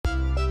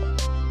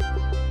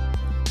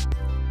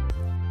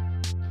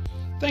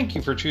Thank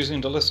you for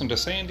choosing to listen to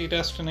Sandy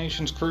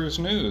Destinations Cruise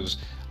News.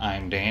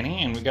 I'm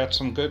Danny, and we got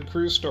some good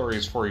cruise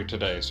stories for you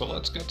today, so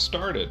let's get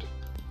started.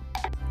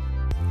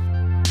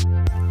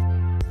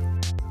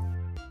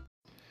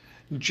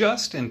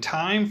 Just in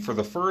time for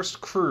the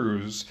first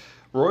cruise,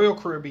 Royal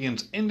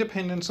Caribbean's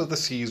Independence of the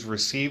Seas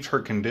received her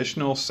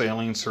conditional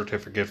sailing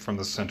certificate from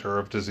the Center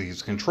of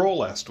Disease Control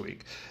last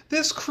week.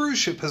 This cruise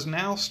ship has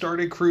now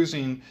started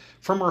cruising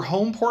from her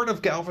home port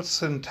of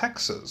Galveston,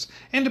 Texas.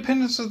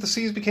 Independence of the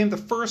Seas became the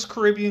first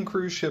Caribbean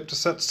cruise ship to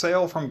set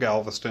sail from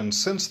Galveston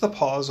since the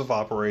pause of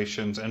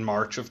operations in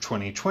March of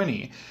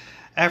 2020.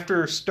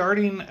 After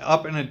starting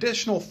up an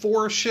additional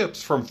 4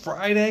 ships from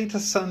Friday to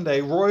Sunday,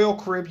 Royal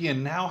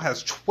Caribbean now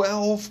has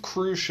 12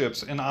 cruise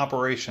ships in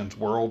operations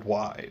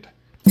worldwide.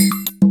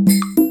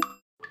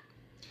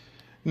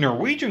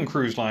 Norwegian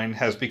Cruise Line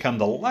has become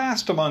the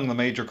last among the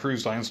major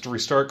cruise lines to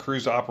restart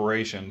cruise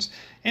operations.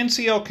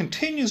 NCL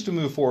continues to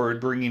move forward,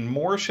 bringing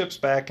more ships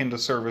back into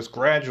service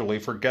gradually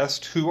for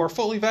guests who are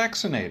fully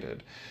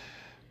vaccinated.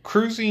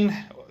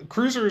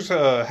 Cruisers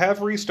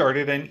have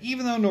restarted, and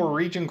even though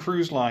Norwegian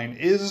Cruise Line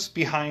is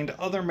behind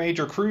other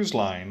major cruise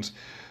lines,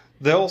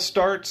 they'll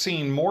start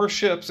seeing more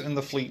ships in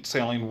the fleet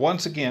sailing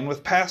once again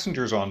with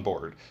passengers on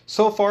board.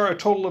 So far, a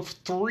total of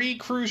 3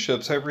 cruise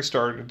ships have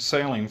restarted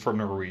sailing from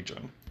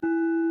Norwegian.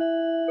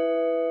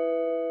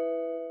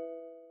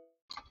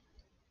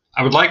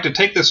 I would like to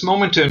take this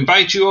moment to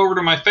invite you over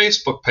to my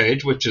Facebook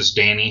page, which is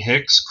Danny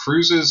Hicks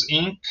Cruises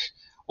Inc.,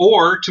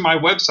 or to my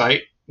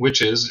website,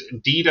 which is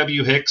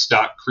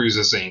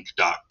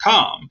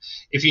dwhicks.cruisesinc.com.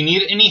 If you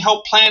need any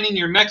help planning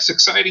your next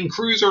exciting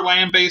cruise or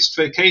land-based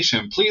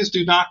vacation, please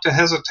do not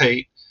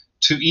hesitate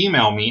to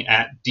email me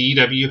at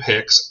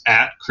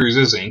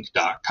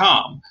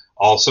dwhicks@cruisesinc.com.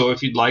 Also,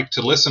 if you'd like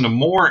to listen to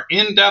more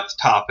in-depth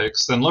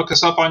topics, then look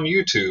us up on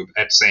YouTube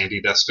at Sandy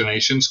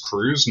Destinations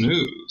Cruise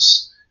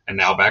News. And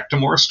now back to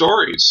more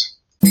stories.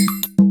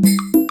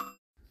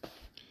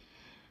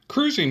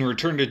 Cruising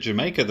returned to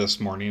Jamaica this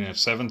morning at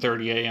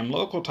 7:30 a.m.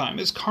 local time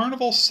as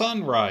Carnival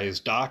Sunrise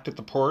docked at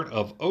the port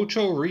of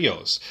Ocho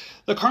Rios.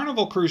 The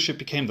Carnival cruise ship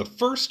became the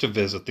first to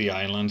visit the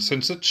island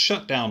since its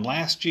shutdown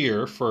last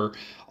year for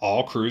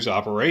all cruise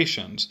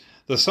operations.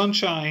 The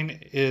Sunshine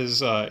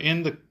is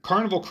in the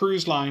Carnival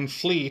Cruise Line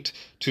fleet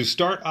to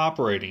start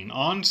operating.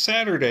 On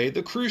Saturday,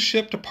 the cruise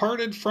ship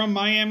departed from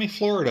Miami,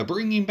 Florida,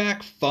 bringing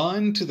back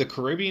fun to the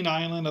Caribbean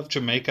island of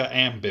Jamaica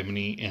and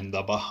Bimini in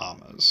the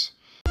Bahamas.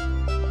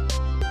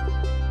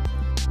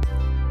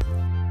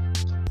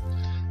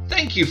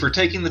 Thank you for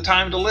taking the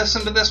time to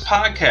listen to this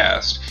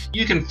podcast.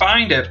 You can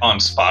find it on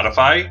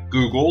Spotify,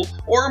 Google,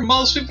 or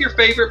most of your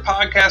favorite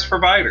podcast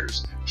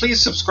providers.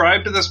 Please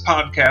subscribe to this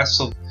podcast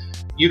so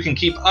you can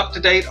keep up to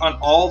date on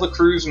all the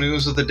cruise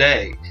news of the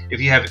day. If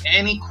you have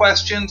any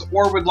questions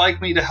or would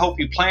like me to help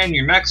you plan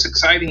your next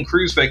exciting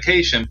cruise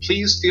vacation,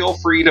 please feel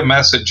free to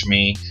message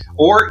me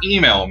or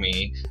email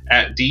me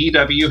at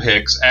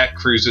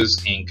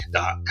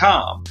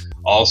dwhicks@cruisesinc.com.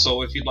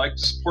 Also, if you'd like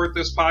to support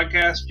this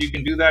podcast, you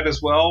can do that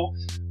as well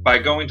by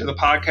going to the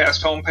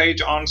podcast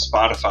homepage on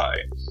Spotify.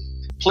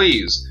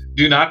 Please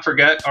do not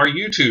forget our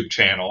YouTube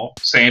channel,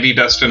 Sandy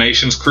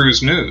Destinations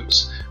Cruise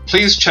News.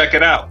 Please check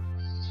it out.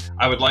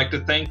 I would like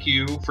to thank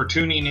you for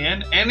tuning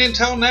in, and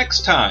until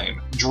next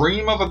time,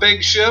 dream of a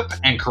big ship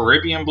and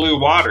Caribbean blue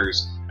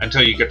waters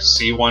until you get to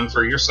see one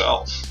for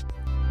yourself.